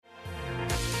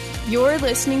You're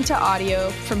listening to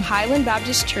audio from Highland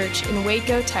Baptist Church in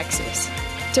Waco, Texas.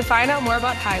 To find out more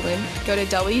about Highland, go to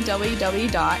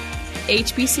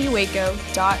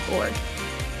www.hbcwaco.org.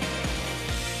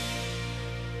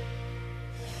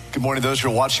 Good morning, those who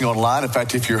are watching online. In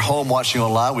fact, if you're home watching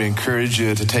online, we encourage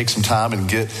you to take some time and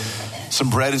get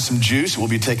some bread and some juice. We'll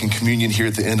be taking communion here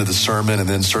at the end of the sermon, and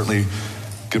then certainly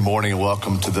good morning and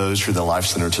welcome to those who are in the Life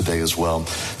Center today as well.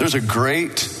 There's a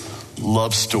great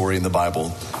love story in the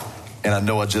Bible, and I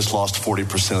know I just lost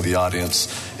 40% of the audience.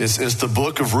 It's the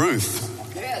book of Ruth.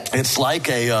 It's like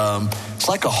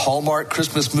a Hallmark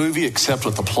Christmas movie, except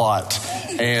with the plot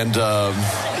and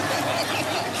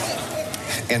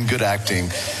good acting.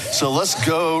 So let's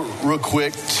go real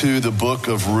quick to the book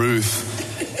of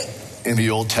Ruth in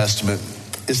the Old Testament.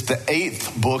 It's the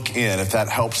 8th book in, if that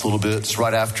helps a little bit. It's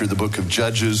right after the book of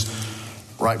Judges,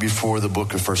 right before the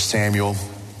book of 1 Samuel.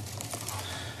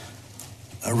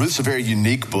 Ruth's a very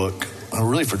unique book,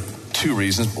 really for two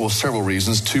reasons, well, several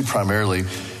reasons, two primarily.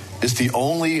 It's the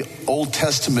only Old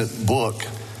Testament book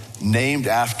named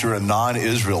after a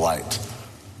non-Israelite.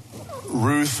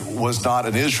 Ruth was not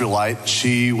an Israelite.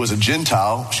 She was a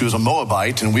Gentile. She was a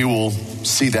Moabite, and we will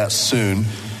see that soon.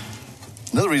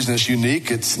 Another reason it's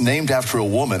unique, it's named after a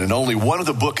woman, and only one of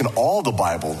the book in all the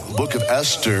Bible, the book of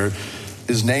Esther,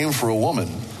 is named for a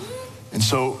woman. And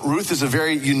so Ruth is a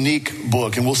very unique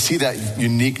book, and we'll see that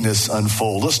uniqueness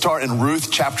unfold. Let's start in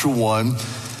Ruth chapter 1,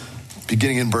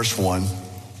 beginning in verse 1.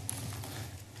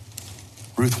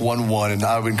 Ruth 1:1, and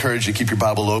I would encourage you to keep your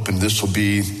Bible open. This will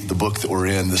be the book that we're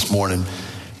in this morning.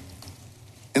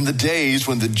 In the days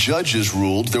when the judges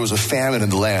ruled, there was a famine in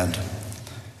the land.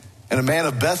 And a man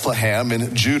of Bethlehem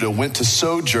in Judah went to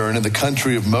sojourn in the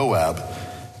country of Moab,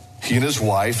 he and his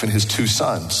wife and his 2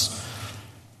 sons.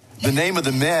 The name of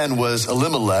the man was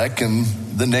Elimelech, and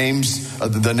the name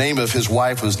of his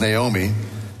wife was Naomi.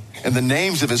 And the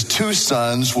names of his 2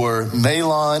 sons were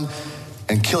Mahlon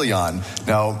and Chilion.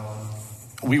 Now,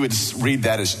 we would read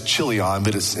that as Chilion,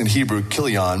 but it's in Hebrew,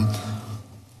 Chilion.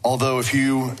 Although if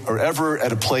you are ever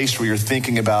at a place where you're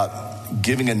thinking about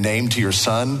giving a name to your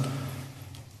son,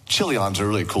 Chilion's a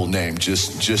really cool name,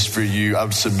 just for you. I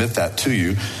would submit that to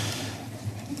you.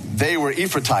 They were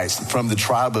Ephrathites from the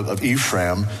tribe of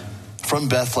Ephraim, from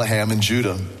Bethlehem in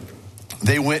Judah.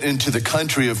 They went into the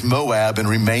country of Moab and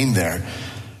remained there.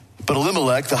 But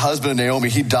Elimelech, the husband of Naomi,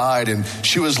 he died, and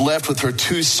she was left with her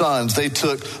 2 sons. They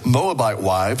took Moabite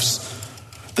wives.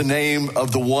 The name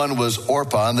of the one was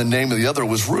Orpah, and the name of the other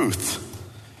was Ruth.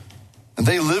 And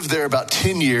they lived there about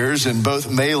 10 years, and both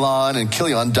Mahlon and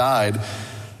Chilion died.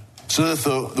 So that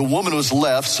the woman was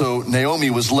left, so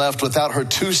Naomi was left without her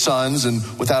 2 sons and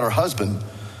without her husband.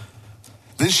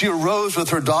 Then she arose with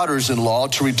her daughters-in-law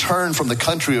to return from the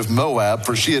country of Moab,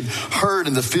 for she had heard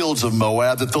in the fields of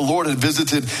Moab that the Lord had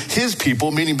visited his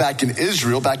people, meaning back in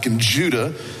Israel, back in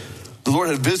Judah. The Lord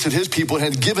had visited his people and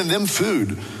had given them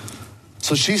food.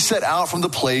 So she set out from the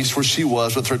place where she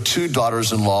was with her 2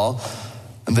 daughters-in-law,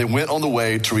 and they went on the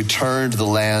way to return to the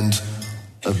land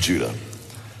of Judah.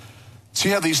 So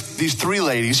you have these 3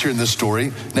 ladies here in this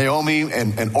story, Naomi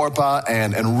and Orpah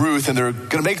and Ruth, and they're going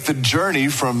to make the journey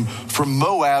from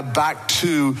Moab back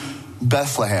to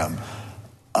Bethlehem.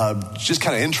 Just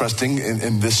kind of interesting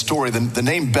in this story, the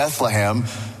name Bethlehem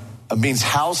means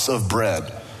house of bread.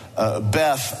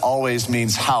 Beth always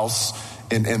means house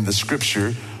in the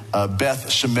scripture. Beth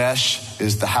Shemesh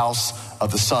is the house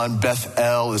of the sun. Beth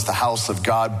El is the house of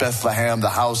God. Bethlehem, the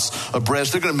house of bread.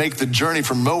 So they're going to make the journey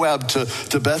from Moab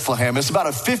to Bethlehem. It's about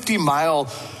a 50-mile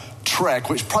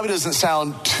trek, which probably doesn't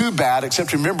sound too bad,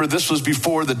 except remember this was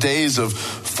before the days of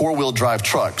 4-wheel drive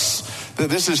trucks.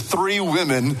 This is 3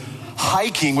 women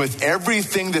hiking with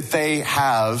everything that they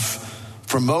have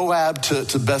from Moab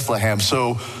to Bethlehem.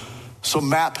 So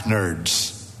map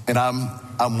nerds, and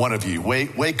I'm one of you.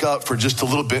 Wake up for just a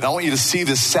little bit. I want you to see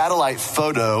this satellite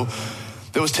photo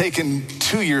that was taken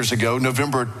 2 years ago,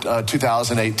 November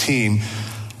 2018,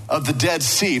 of the Dead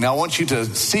Sea. Now, I want you to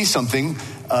see something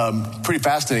pretty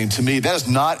fascinating to me. That is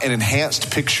not an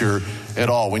enhanced picture at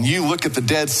all. When you look at the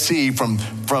Dead Sea from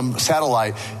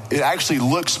satellite, it actually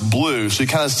looks blue. So you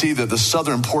kind of see the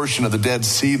southern portion of the Dead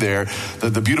Sea there,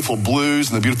 the beautiful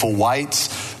blues and the beautiful whites.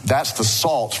 That's the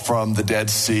salt from the Dead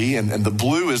Sea. And the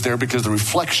blue is there because of the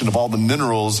reflection of all the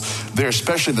minerals there,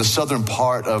 especially in the southern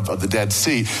part of the Dead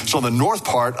Sea. So on the north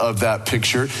part of that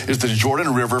picture is the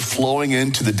Jordan River flowing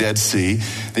into the Dead Sea.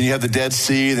 Then you have the Dead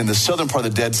Sea. And then the southern part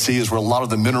of the Dead Sea is where a lot of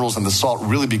the minerals and the salt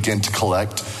really begin to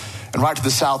collect. And right to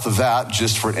the south of that,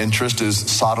 just for interest, is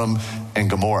Sodom and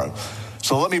Gomorrah.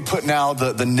 So let me put now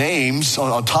the names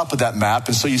on top of that map.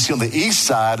 And so you see on the east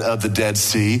side of the Dead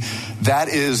Sea, that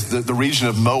is the region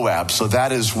of Moab. So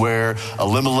that is where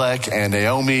Elimelech and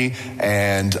Naomi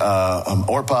and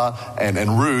Orpah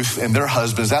and Ruth and their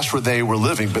husbands, that's where they were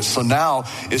living. But so now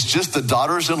it's just the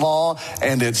daughters-in-law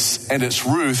and it's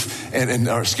Ruth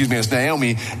it's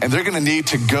Naomi, and they're going to need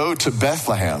to go to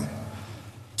Bethlehem.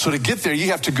 So to get there,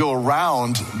 you have to go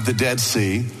around the Dead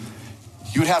Sea.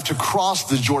 You would have to cross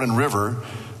the Jordan River.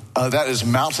 That is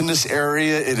mountainous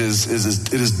area. It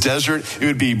is desert. It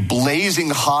would be blazing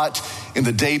hot in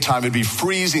the daytime. It'd be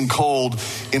freezing cold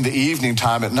in the evening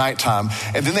time, at nighttime.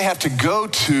 And then they have to go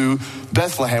to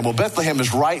Bethlehem. Well, Bethlehem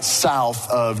is right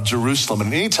south of Jerusalem.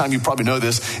 And anytime, you probably know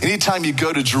this, anytime you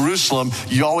go to Jerusalem,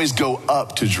 you always go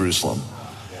up to Jerusalem.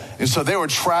 And so they were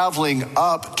traveling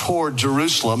up toward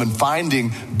Jerusalem and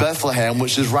finding Bethlehem,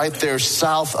 which is right there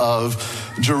south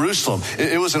of Jerusalem.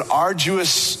 It was an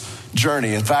arduous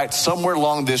journey. In fact, somewhere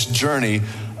along this journey,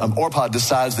 Orpah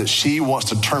decides that she wants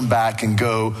to turn back and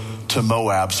go to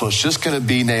Moab. So it's just going to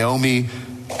be Naomi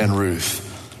and Ruth.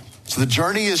 So the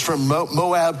journey is from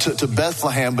Moab to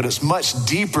Bethlehem, but it's much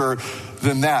deeper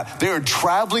than that. They are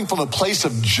traveling from a place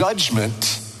of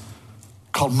judgment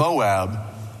called Moab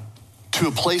to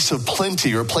a place of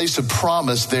plenty or a place of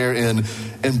promise there in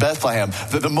Bethlehem.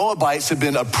 The Moabites had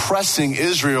been oppressing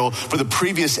Israel for the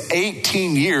previous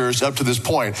 18 years up to this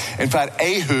point. In fact,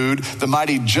 Ehud, the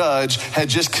mighty judge, had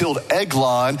just killed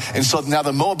Eglon. And so now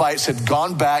the Moabites had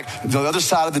gone back to the other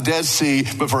side of the Dead Sea.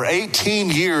 But for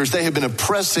 18 years, they had been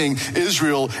oppressing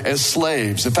Israel as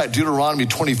slaves. In fact, Deuteronomy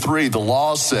 23, the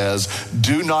law says,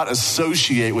 do not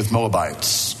associate with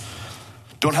Moabites.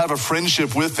 Don't have a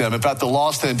friendship with them. In fact, the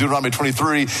law said in Deuteronomy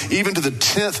 23, even to the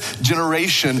 10th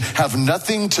generation, have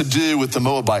nothing to do with the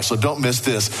Moabites. So don't miss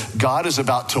this. God is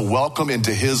about to welcome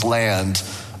into his land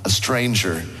a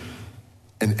stranger,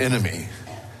 an enemy,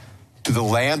 to the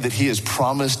land that he has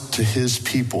promised to his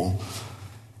people.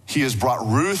 He has brought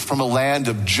Ruth from a land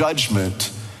of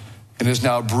judgment and is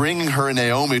now bringing her and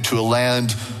Naomi to a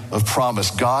land of promise.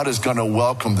 God is going to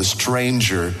welcome the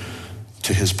stranger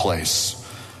to his place.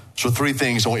 So three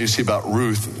things I want you to see about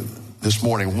Ruth this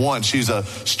morning. One, she's a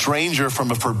stranger from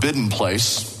a forbidden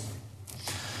place.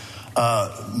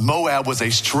 Moab was a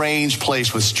strange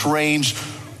place with strange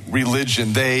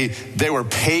religion. They were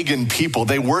pagan people.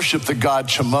 They worshiped the god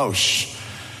Chemosh.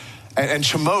 And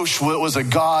Chemosh was a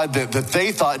god that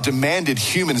they thought demanded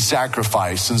human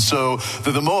sacrifice. And so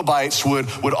the Moabites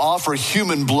would offer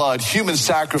human blood, human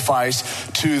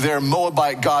sacrifice to their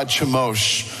Moabite god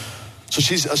Chemosh. So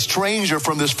she's a stranger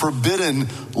from this forbidden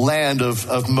land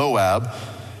of Moab.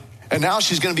 And now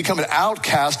she's going to become an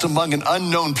outcast among an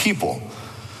unknown people.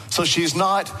 So she's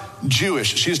not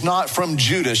Jewish. She's not from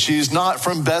Judah. She's not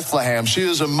from Bethlehem. She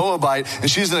is a Moabite, and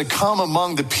she's going to come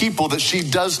among the people that she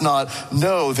does not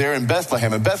know there in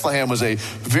Bethlehem. And Bethlehem was a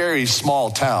very small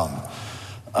town.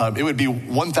 It would be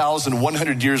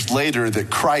 1,100 years later that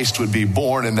Christ would be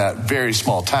born in that very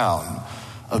small town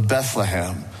of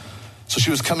Bethlehem. So she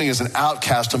was coming as an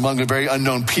outcast among a very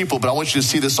unknown people. But I want you to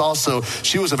see this also.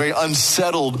 She was a very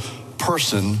unsettled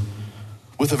person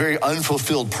with a very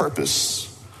unfulfilled purpose.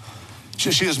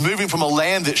 She is moving from a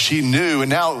land that she knew. And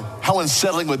now how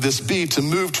unsettling would this be to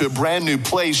move to a brand new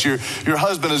place? Your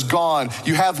husband is gone.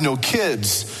 You have no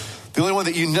kids. The only one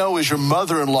that you know is your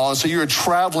mother-in-law. And so you're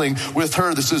traveling with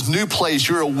her. This is a new place.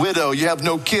 You're a widow. You have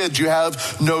no kids. You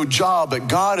have no job. But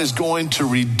God is going to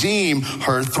redeem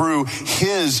her through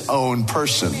his own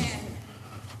person.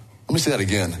 Let me say that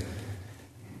again.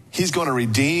 He's going to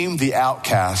redeem the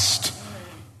outcast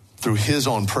through his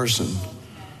own person.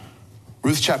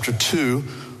 Ruth chapter 2,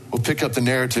 we'll pick up the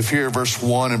narrative here, verse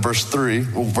 1 and verse 3.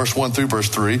 Well, verse 1 through verse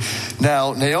 3.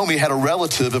 Now, Naomi had a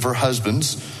relative of her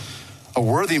husband's, a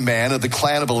worthy man of the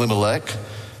clan of Elimelech,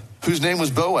 whose name was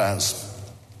Boaz.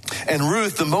 And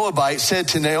Ruth the Moabite said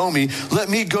to Naomi, let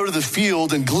me go to the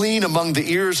field and glean among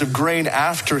the ears of grain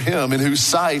after him, in whose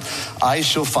sight I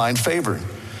shall find favor.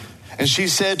 And she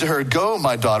said to her, go,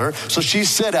 my daughter. So she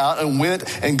set out and went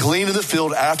and gleaned in the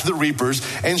field after the reapers.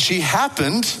 And she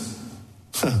happened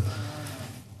to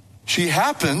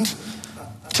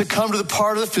come to the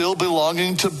part of the field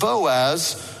belonging to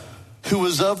Boaz, who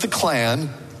was of the clan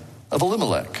of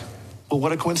Elimelech. Well,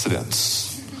 what a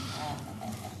coincidence.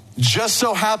 Just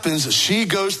so happens she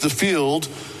goes to the field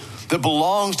that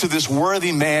belongs to this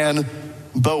worthy man,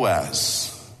 Boaz.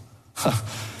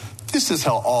 This is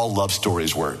how all love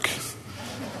stories work.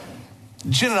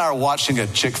 Jen and I are watching a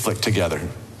chick flick together.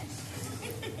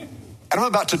 And I'm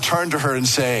about to turn to her and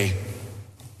say,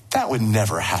 that would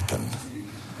never happen.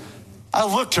 I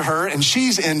look to her and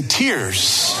she's in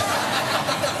tears.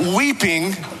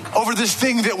 weeping over this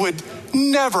thing that would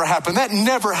never happen. That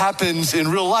never happens in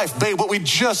real life. Babe, what we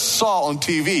just saw on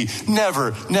TV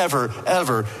never,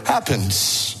 ever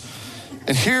happens.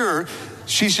 And here,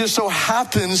 she just so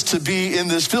happens to be in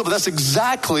this field. But that's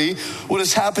exactly what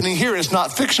is happening here. It's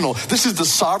not fictional. This is the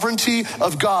sovereignty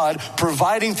of God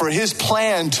providing for his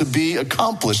plan to be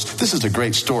accomplished. This is a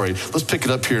great story. Let's pick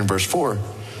it up here in verse 4.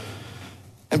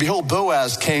 And behold,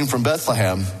 Boaz came from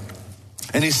Bethlehem,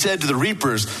 and he said to the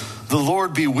reapers, "The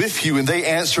Lord be with you." And they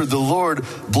answered, "The Lord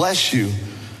bless you."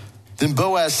 Then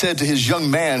Boaz said to his young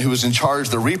man who was in charge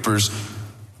of the reapers,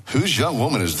 "Whose young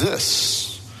woman is this?"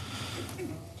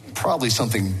 Probably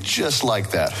something just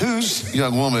like that. "Whose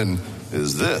young woman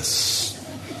is this?"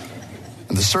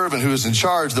 And the servant who was in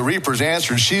charge of the reapers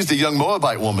answered, "She's the young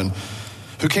Moabite woman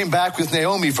who came back with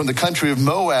Naomi from the country of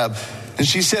Moab. And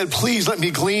she said, 'Please let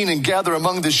me glean and gather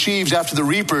among the sheaves after the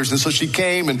reapers.' And so she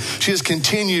came, and she has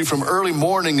continued from early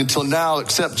morning until now,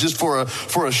 except just for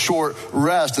a short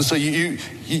rest." And so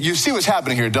you see what's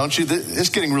happening here, don't you? It's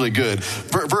getting really good.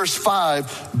 Verse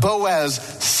 5, Boaz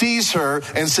sees her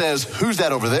and says, "Who's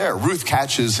that over there?" Ruth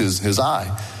catches his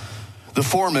eye. The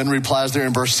foreman replies there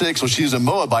in verse 6, well, she's a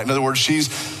Moabite. In other words,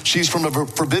 she's from a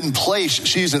forbidden place.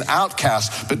 She's an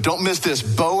outcast. But don't miss this.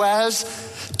 Boaz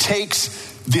takes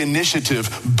the initiative.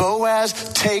 Boaz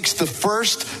takes the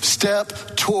first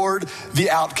step toward the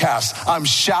outcast. I'm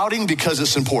shouting because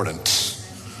it's important.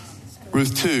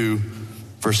 Ruth 2,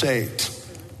 verse 8.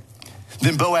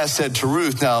 Then Boaz said to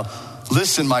Ruth, "Now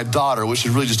listen, my daughter," which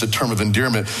is really just a term of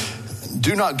endearment.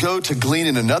 "Do not go to glean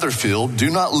in another field. Do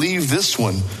not leave this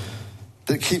one,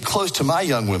 but keep close to my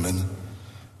young women.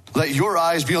 Let your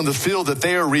eyes be on the field that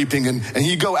they are reaping, and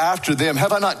you go after them.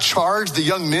 Have I not charged the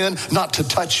young men not to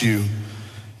touch you?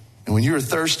 And when you are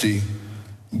thirsty,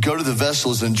 go to the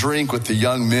vessels and drink what the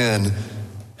young men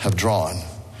have drawn."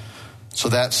 So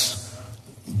that's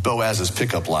Boaz's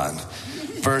pickup line.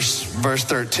 Verse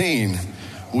 13,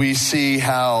 we see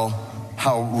how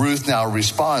Ruth now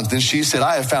responds. Then she said,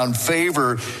 "I have found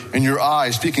favor in your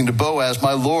eyes," speaking to Boaz,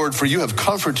 "my Lord, for you have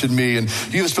comforted me, and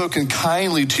you have spoken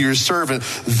kindly to your servant,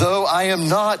 though I am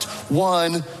not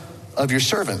one of your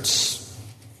servants."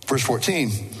 Verse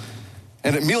 14,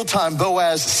 and at mealtime,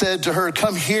 Boaz said to her,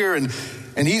 "Come here and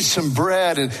eat some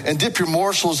bread and dip your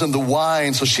morsels in the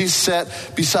wine." So she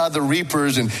sat beside the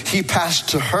reapers, and he passed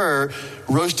to her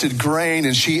roasted grain,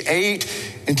 and she ate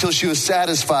until she was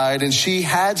satisfied, and she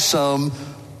had some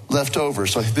left over.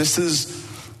 So this is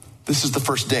the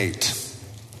first date.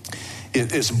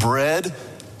 It's bread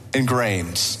and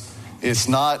grains. It's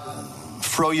not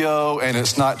froyo and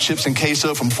it's not chips and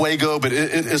queso from Fuego, but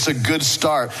it's a good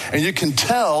start. And you can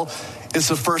tell it's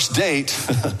the first date.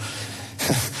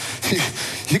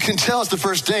 You can tell it's the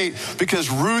first date because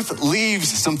Ruth leaves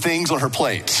some things on her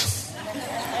plate.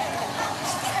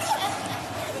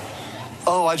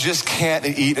 "Oh, I just can't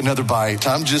eat another bite.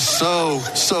 I'm just so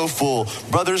full."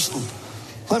 Brothers,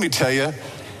 let me tell you,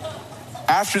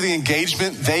 after the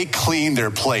engagement, they clean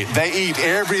their plate. They eat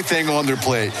everything on their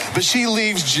plate. But she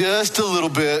leaves just a little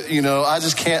bit,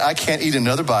 I can't eat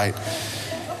another bite.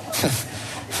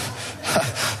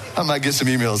 I might get some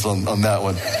emails on that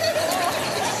one.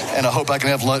 And I hope I can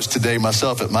have lunch today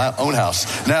myself at my own house.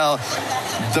 Now,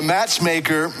 the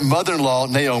matchmaker, mother-in-law,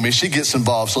 Naomi, she gets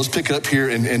involved. So let's pick it up here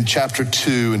in chapter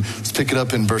 2, and let's pick it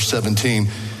up in verse 17.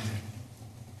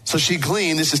 So she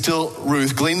gleaned, this is still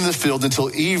Ruth, gleaned in the field until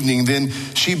evening. Then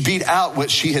she beat out what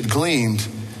she had gleaned.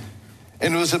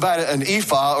 And it was about an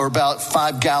ephah, or about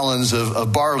 5 gallons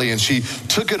of barley. And she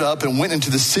took it up and went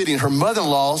into the city. And her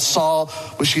mother-in-law saw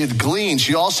what she had gleaned.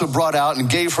 She also brought out and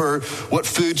gave her what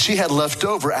food she had left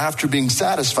over after being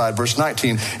satisfied. Verse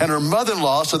 19. And her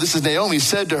mother-in-law, so this is Naomi,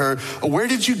 said to her, "Where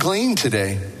did you glean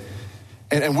today?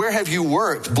 And where have you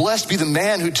worked? Blessed be the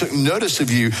man who took notice of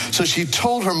you." So she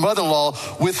told her mother-in-law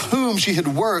with whom she had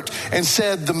worked and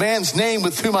said, "The man's name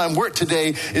with whom I'm worked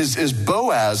today is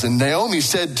Boaz." And Naomi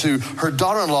said to her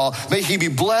daughter-in-law, "May he be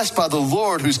blessed by the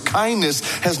Lord, whose kindness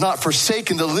has not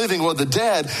forsaken the living or the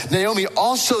dead." Naomi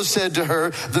also said to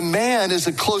her, "The man is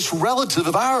a close relative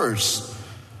of ours,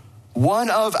 one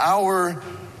of our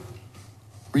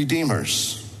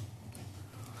redeemers."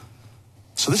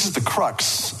 So this is the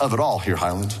crux of it all here,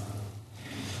 Highland.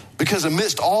 Because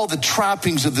amidst all the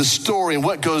trappings of this story and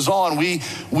what goes on,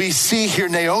 we see here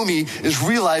Naomi is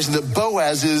realizing that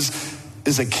Boaz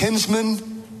is a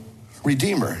kinsman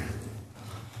redeemer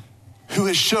who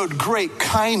has showed great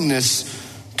kindness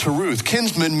to Ruth.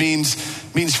 Kinsman means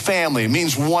family. It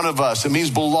means one of us. It means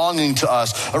belonging to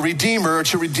us. A redeemer,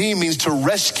 to redeem, means to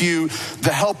rescue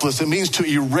the helpless. It means to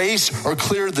erase or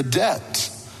clear the debt.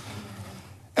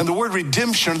 And the word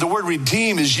redemption, the word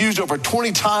redeem, is used over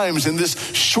 20 times in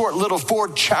this short little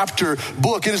 4-chapter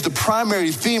book. It is the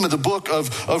primary theme of the book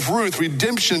of Ruth,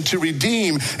 redemption, to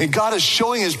redeem. And God is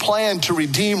showing his plan to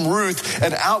redeem Ruth,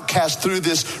 an outcast, through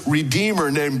this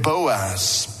redeemer named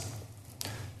Boaz.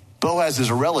 Boaz is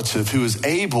a relative who is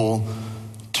able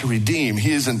to redeem.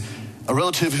 He is a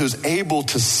relative who is able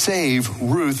to save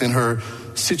Ruth in her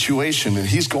situation, and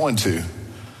he's going to.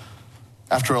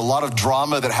 After a lot of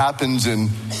drama that happens in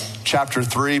chapter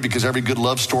 3, because every good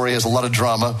love story has a lot of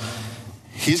drama,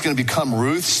 he's going to become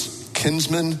Ruth's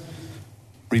kinsman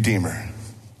redeemer.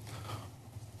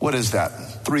 What is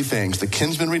that? 3 things. The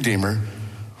kinsman redeemer,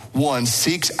 1,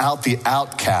 seeks out the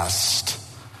outcast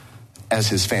as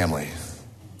his family.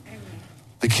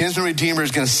 The kinsman redeemer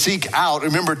is going to seek out,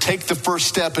 remember, take the first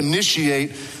step,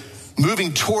 initiate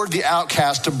moving toward the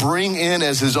outcast to bring in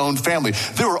as his own family.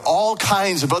 There were all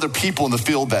kinds of other people in the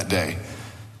field that day.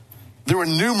 There were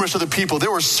numerous other people.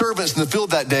 There were servants in the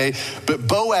field that day, but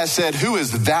Boaz said, who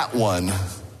is that one? And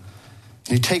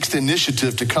he takes the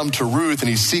initiative to come to Ruth, and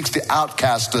he seeks the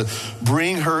outcast to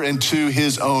bring her into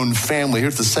his own family.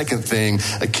 Here's the second thing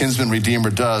a kinsman redeemer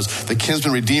does. The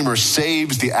kinsman redeemer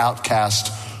saves the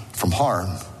outcast from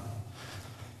harm.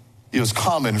 It was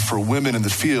common for women in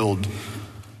the field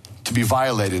to be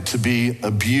violated, to be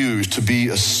abused, to be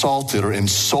assaulted or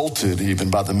insulted even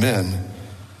by the men.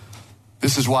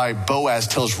 This is why Boaz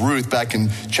tells Ruth back in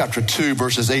chapter 2,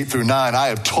 verses 8 through 9, I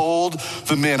have told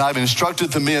the men, I've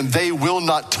instructed the men, they will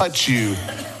not touch you.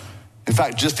 In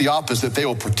fact, just the opposite, they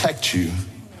will protect you.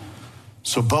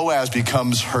 So Boaz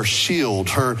becomes her shield,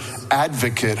 her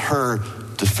advocate, her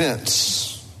defense.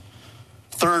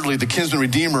 Thirdly, the kinsman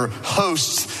redeemer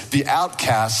hosts the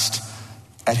outcast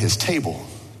at his table.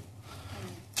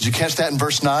 Did you catch that in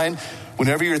verse 9?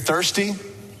 Whenever you're thirsty,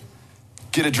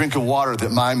 get a drink of water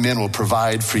that my men will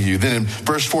provide for you. Then in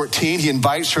verse 14, he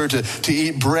invites her to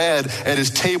eat bread at his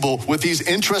table with these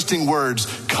interesting words,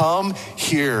 come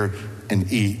here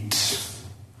and eat.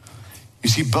 You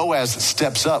see, Boaz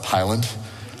steps up, Highland.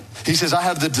 He says, I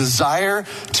have the desire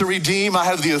to redeem. I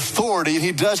have the authority, and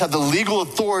he does have the legal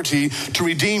authority to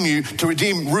redeem you, to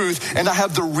redeem Ruth, and I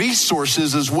have the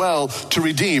resources as well to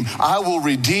redeem. I will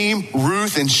redeem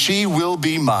Ruth, and she will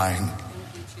be mine.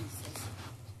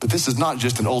 But this is not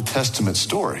just an Old Testament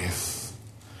story.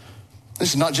 This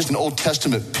is not just an Old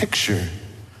Testament picture.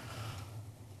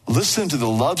 Listen to the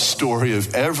love story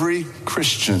of every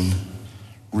Christian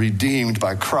redeemed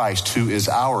by Christ, who is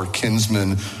our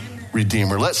kinsman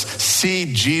redeemer. Let's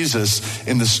see Jesus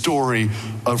in the story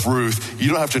of Ruth. You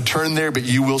don't have to turn there, but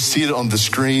you will see it on the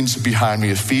screens behind me.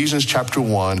 Ephesians chapter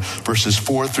 1, verses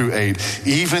 4 through 8.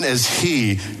 Even as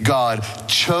he, God,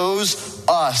 chose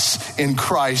us in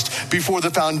Christ before the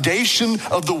foundation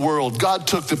of the world. God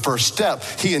took the first step.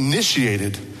 He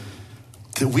initiated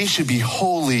that we should be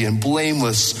holy and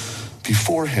blameless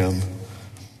before him.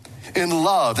 In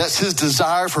love, that's his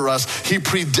desire for us. He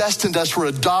predestined us for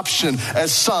adoption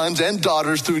as sons and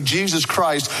daughters through Jesus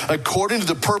Christ, according to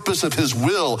the purpose of his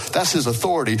will, that's his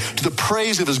authority, to the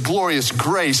praise of his glorious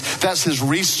grace, that's his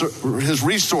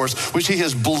resource, which he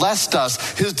has blessed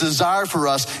us, his desire for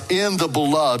us in the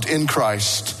beloved, in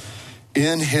Christ.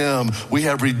 In him, we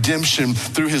have redemption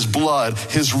through his blood,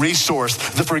 his resource,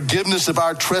 the forgiveness of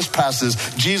our trespasses,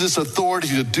 Jesus' authority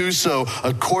to do so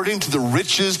according to the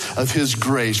riches of his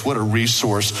grace. What a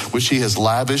resource which he has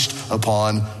lavished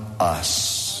upon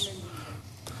us.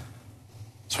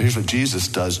 So here's what Jesus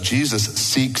does. Jesus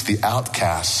seeks the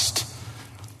outcast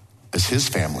as his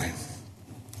family.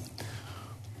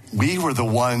 We were the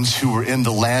ones who were in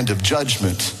the land of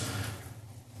judgment.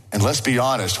 And let's be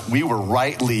honest, we were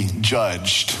rightly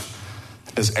judged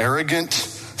as arrogant,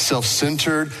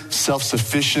 self-centered,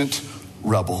 self-sufficient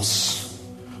rebels.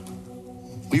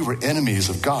 We were enemies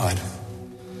of God.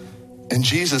 And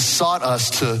Jesus sought us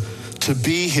to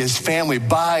be his family.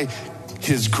 By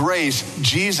his grace,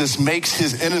 Jesus makes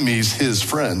his enemies his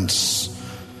friends.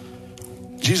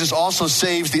 Jesus also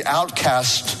saves the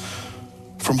outcast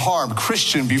from harm.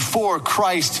 Christian, before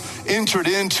Christ entered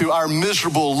into our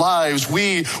miserable lives,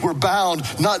 we were bound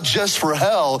not just for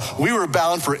hell, we were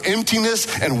bound for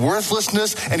emptiness and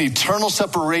worthlessness and eternal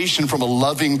separation from a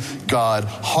loving God.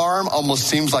 Harm almost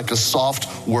seems like a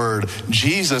soft word.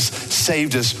 Jesus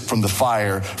saved us from the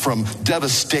fire, from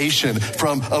devastation,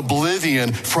 from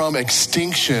oblivion, from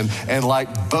extinction. And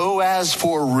like Boaz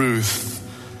for Ruth,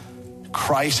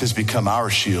 Christ has become our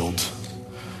shield,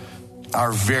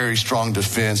 our very strong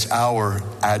defense, our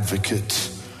advocate.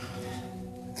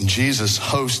 And Jesus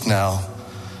hosts now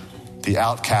the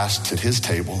outcast at his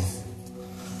table.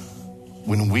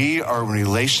 When we are in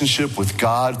relationship with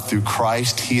God through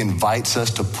Christ, he invites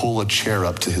us to pull a chair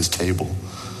up to his table.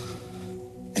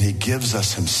 And he gives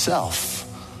us himself,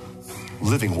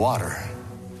 living water,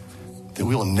 that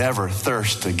we will never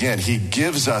thirst again. He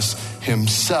gives us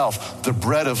himself, the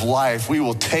bread of life. We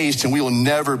will taste and we will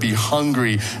never be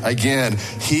hungry again.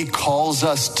 He calls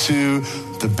us to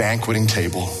the banqueting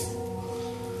table.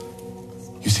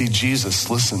 You see, Jesus,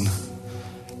 listen,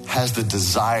 has the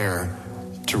desire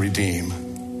to redeem.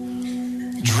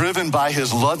 Driven by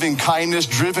his loving kindness,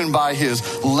 driven by his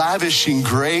lavishing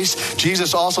grace,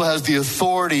 Jesus also has the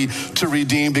authority to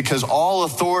redeem, because all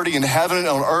authority in heaven and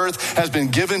on earth has been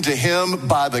given to him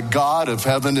by the God of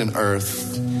heaven and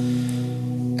earth.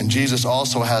 And Jesus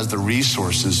also has the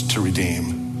resources to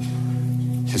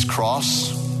redeem: his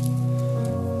cross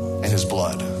and his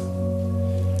blood.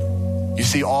 You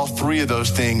see, all three of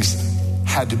those things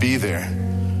had to be there: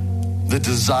 the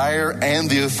desire and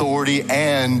the authority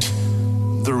and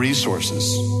the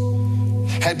resources.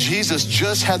 Had Jesus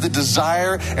just had the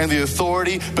desire and the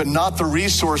authority but not the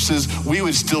resources, we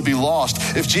would still be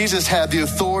lost. If Jesus had the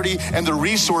authority and the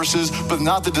resources but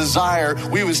not the desire,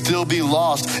 we would still be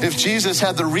lost. If Jesus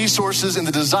had the resources and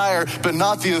the desire but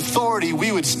not the authority,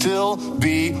 we would still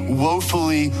be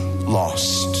woefully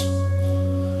lost.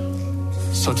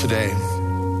 So today,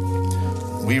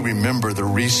 we remember the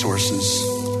resources.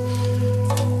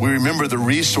 We remember the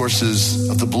resources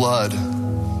of the blood.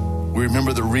 We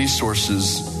remember the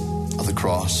resources of the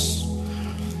cross.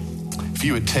 If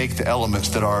you would take the elements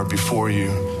that are before you,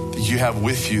 that you have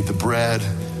with you, the bread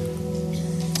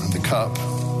and the cup.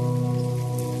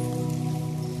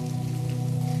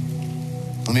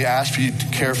 Let me ask you to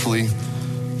carefully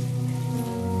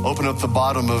open up the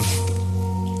bottom of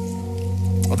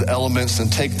the elements and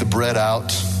take the bread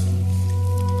out.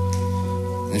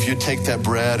 And if you take that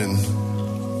bread and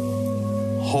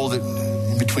hold it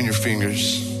in between your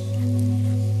fingers.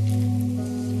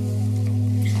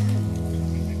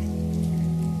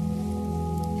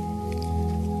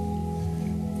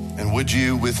 And would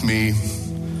you with me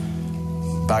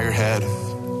bow your head,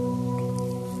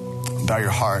 bow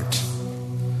your heart.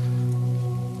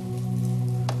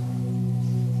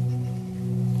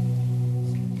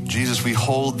 Jesus, we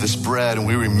hold this bread and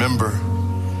we remember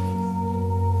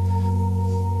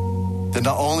that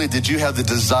not only did you have the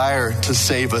desire to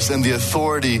save us and the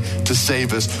authority to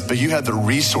save us, but you had the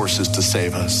resources to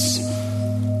save us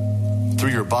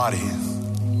through your body.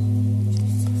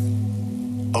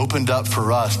 Opened up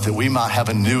for us that we might have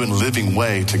a new and living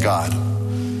way to God.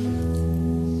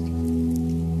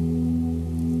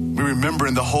 We remember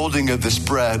in the holding of this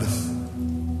bread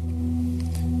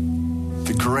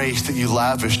the grace that you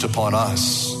lavished upon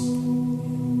us.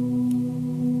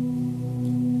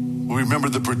 We remember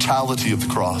the brutality of the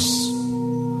cross.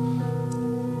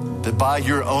 That by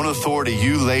your own authority,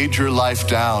 you laid your life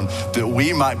down that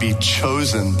we might be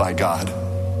chosen by God.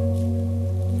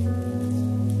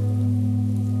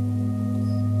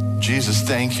 Jesus,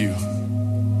 thank you.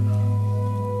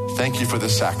 Thank you for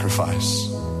this sacrifice.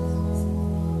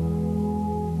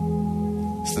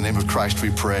 In the name of Christ we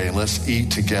pray, and let's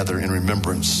eat together in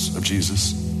remembrance of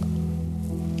Jesus.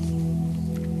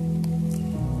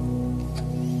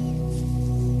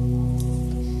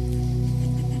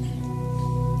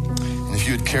 And if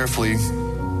you would carefully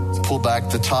pull back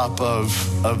the top of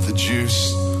the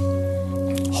juice,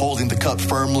 holding the cup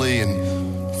firmly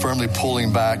and firmly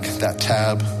pulling back that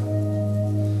tab.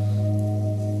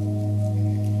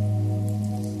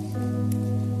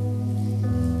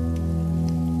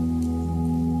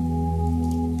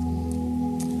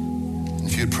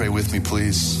 Pray with me,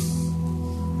 please.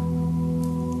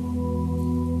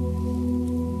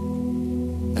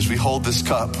 As we hold this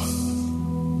cup,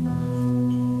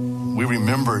 we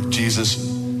remember, Jesus,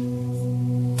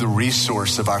 the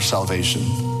resource of our salvation.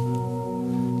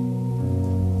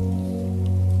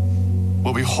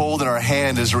 What we hold in our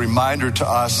hand is a reminder to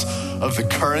us of the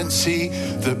currency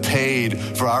that paid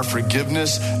for our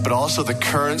forgiveness, but also the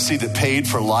currency that paid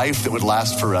for life that would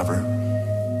last forever.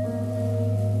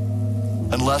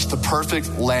 Unless the perfect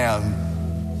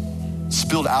Lamb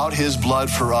spilled out his blood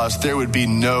for us, there would be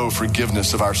no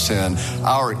forgiveness of our sin,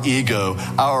 our ego,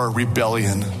 our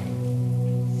rebellion.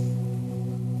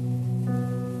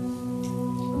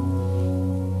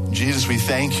 Jesus, we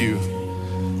thank you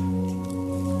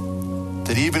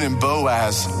that even in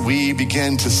Boaz, we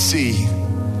begin to see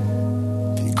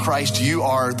that Christ, you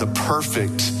are the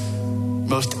perfect,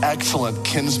 most excellent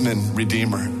kinsman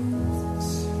redeemer.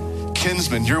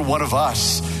 Kinsman, you're one of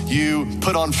us. You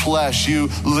put on flesh. You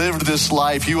lived this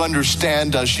life. You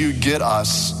understand us. You get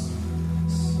us.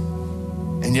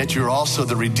 And And yet you're also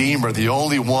the Redeemer, the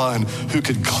only one who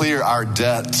could clear our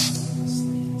debt,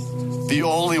 the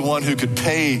only one who could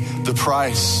pay the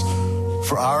price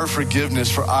for our forgiveness,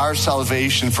 for our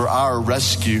salvation, for our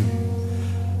rescue,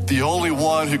 the only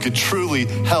one who could truly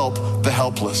help the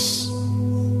helpless.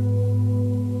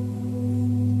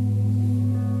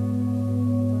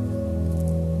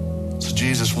 So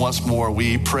Jesus, once more,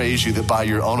 we praise you that by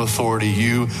your own authority,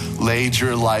 you laid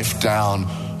your life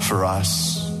down for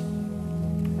us.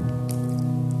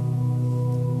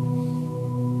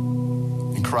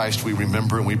 In Christ, we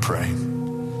remember and we pray.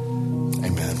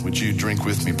 Amen. Would you drink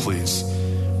with me, please,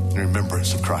 in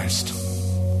remembrance of Christ?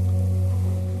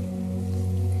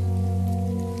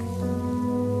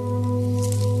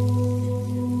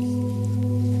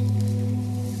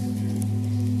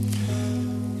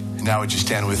 And now would you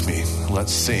stand with me?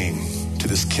 Let's sing to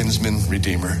this kinsman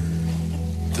redeemer,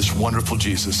 this wonderful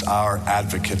Jesus, our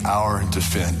advocate, our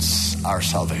defense, our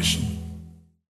salvation.